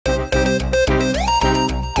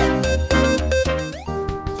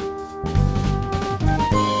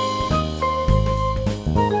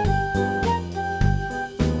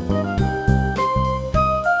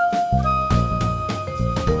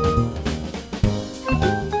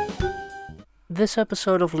This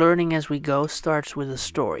episode of Learning as We Go starts with a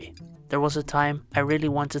story. There was a time I really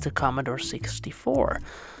wanted a Commodore 64.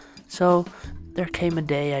 So there came a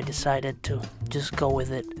day I decided to just go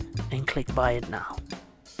with it and click buy it now.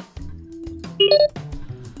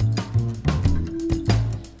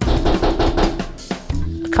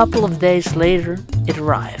 A couple of days later, it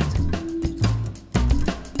arrived.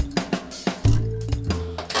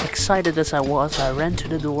 Excited as I was, I ran to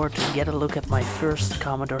the door to get a look at my first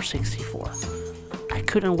Commodore 64. I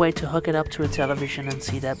couldn't wait to hook it up to a television and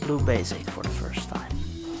see that blue basic for the first time.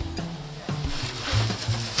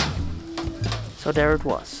 So there it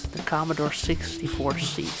was, the Commodore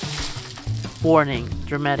 64C. Warning,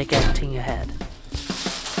 dramatic acting ahead.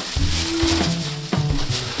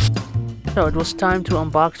 So it was time to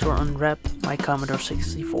unbox or unwrap my Commodore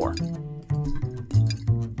 64.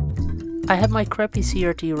 I had my crappy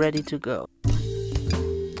CRT ready to go.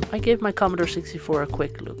 I gave my Commodore 64 a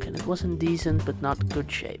quick look and it was in decent but not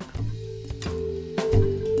good shape.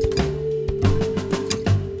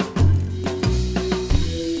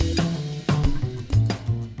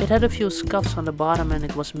 It had a few scuffs on the bottom and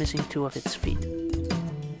it was missing 2 of its feet.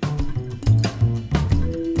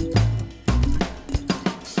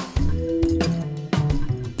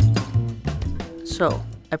 So,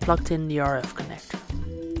 I plugged in the RF connector.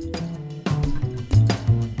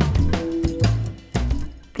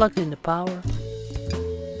 Plugged in the power.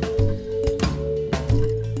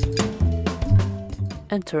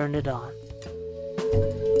 And turned it on.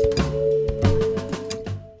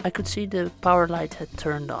 I could see the power light had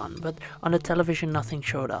turned on, but on the television nothing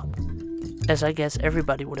showed up. As I guess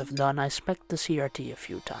everybody would have done, I specced the CRT a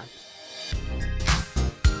few times.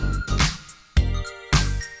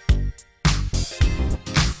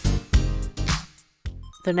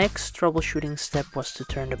 The next troubleshooting step was to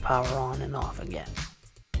turn the power on and off again.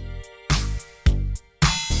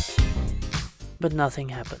 But nothing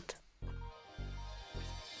happened.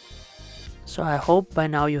 So I hope by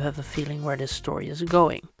now you have a feeling where this story is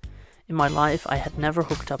going. In my life I had never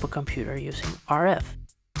hooked up a computer using RF.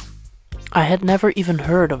 I had never even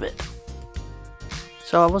heard of it.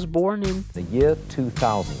 So I was born in the year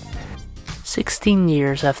 2000. 16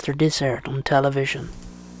 years after this aired on television.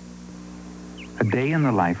 A day in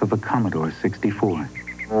the life of a Commodore 64.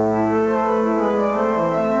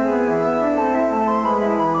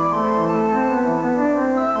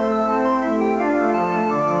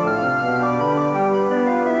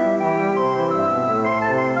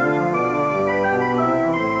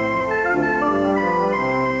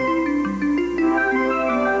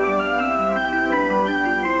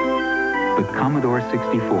 The Commodore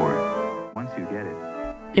 64. Once you get it.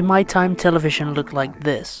 In my time, television looked like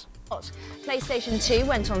this. PlayStation 2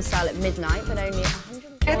 went on sale at midnight, but only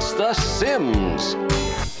 100. It's The Sims.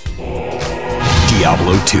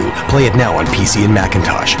 Diablo 2. Play it now on PC and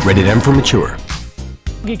Macintosh. Rated M for mature.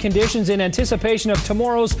 Conditions in anticipation of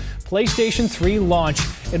tomorrow's PlayStation 3 launch.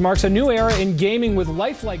 It marks a new era in gaming with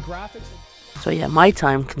lifelike graphics. So yeah, my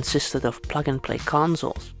time consisted of plug-and-play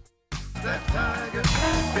consoles.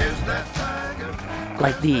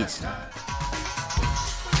 Like these.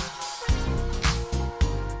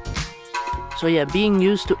 So yeah, being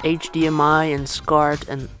used to HDMI and SCART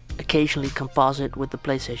and occasionally composite with the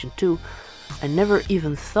PlayStation 2, I never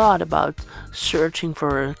even thought about searching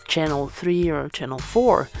for a channel 3 or a channel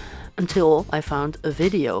 4 until I found a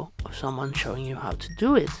video of someone showing you how to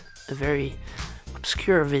do it. A very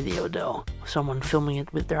obscure video though, someone filming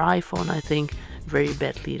it with their iPhone, I think, very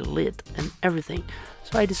badly lit and everything.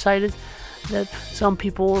 So I decided that some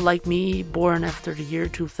people like me, born after the year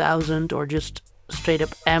 2000 or just straight up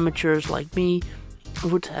amateurs like me,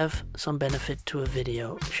 would have some benefit to a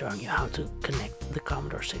video showing you how to connect the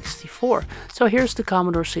Commodore 64. So here's the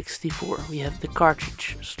Commodore 64. We have the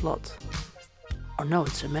cartridge slot. Or no,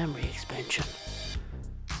 it's a memory expansion.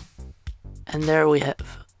 And there we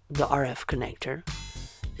have the RF connector.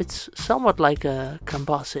 It's somewhat like a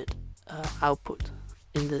composite output.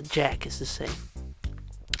 In the jack is the same.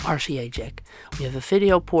 RCA jack. We have a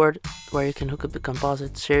video port where you can hook up the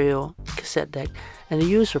composite, serial, cassette deck, and a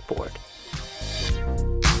user port.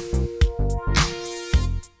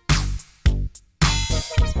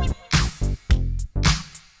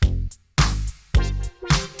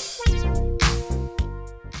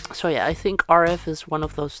 So yeah, I think RF is one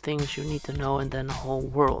of those things you need to know and then the whole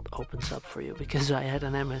world opens up for you. Because I had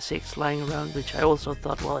an MSX lying around which I also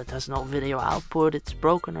thought, well, it has no video output, it's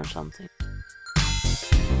broken or something.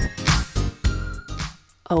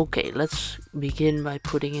 Okay, let's begin by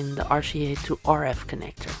putting in the RCA to RF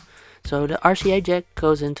connector. So the RCA jack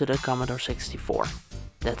goes into the Commodore 64.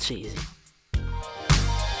 That's easy.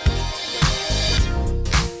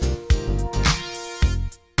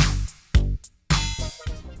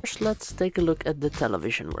 First, let's take a look at the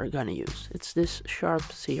television we're gonna use. It's this Sharp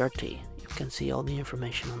CRT. You can see all the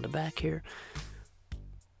information on the back here.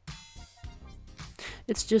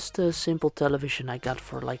 It's just a simple television I got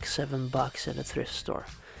for like $7 at a thrift store.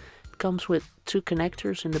 It comes with two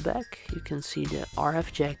connectors in the back. You can see the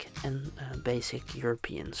RF jack and a basic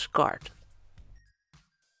European SCART.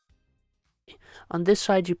 On this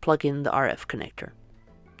side you plug in the RF connector.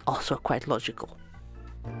 Also quite logical.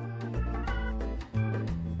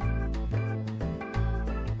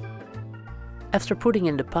 After putting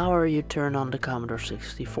in the power, you turn on the Commodore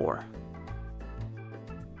 64.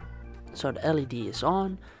 So the LED is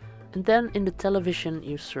on, and then in the television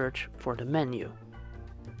you search for the menu.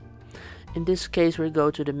 In this case we go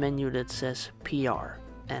to the menu that says PR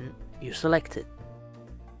and you select it.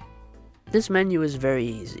 This menu is very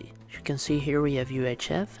easy. As you can see here we have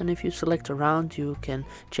UHF, and if you select around you can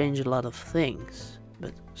change a lot of things,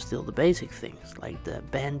 but still the basic things like the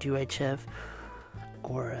band UHF,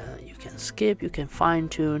 or you can skip, you can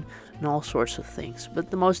fine-tune and all sorts of things. But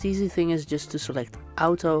the most easy thing is just to select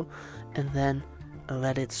auto and then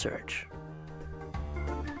let it search.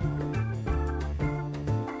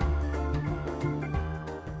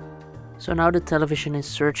 So now the television is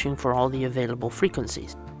searching for all the available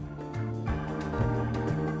frequencies.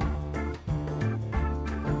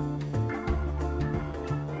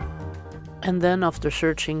 And then after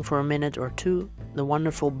searching for a minute or two, the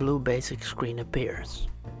wonderful blue basic screen appears.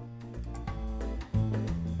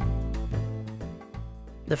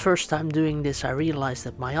 The first time doing this I realized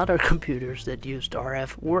that my other computers that used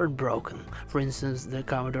RF weren't broken. For instance, the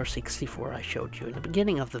Commodore 64 I showed you in the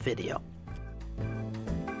beginning of the video.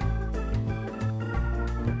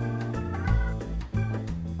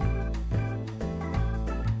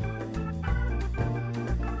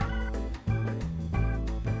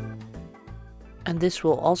 And this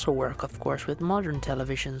will also work, of course, with modern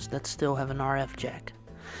televisions that still have an RF jack.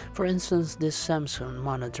 For instance, this Samsung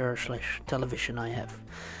monitor / television I have.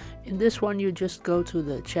 In this one you just go to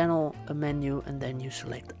the channel menu and then you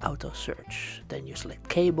select auto search. Then you select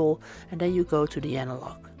cable and then you go to the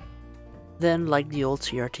analog. Then, like the old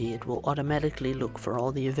CRT, it will automatically look for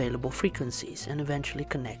all the available frequencies and eventually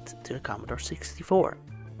connect to the Commodore 64.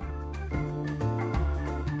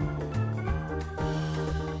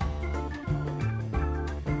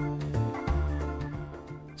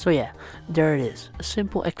 So yeah, there it is, a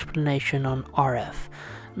simple explanation on RF.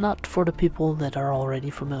 Not for the people that are already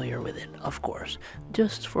familiar with it, of course.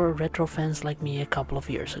 Just for retro fans like me a couple of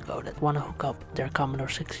years ago that want to hook up their Commodore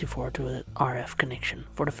 64 to an RF connection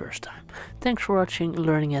for the first time. Thanks for watching,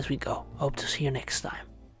 learning as we go. Hope to see you next time.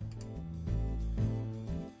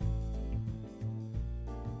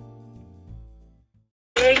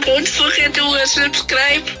 Don't forget to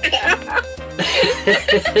subscribe.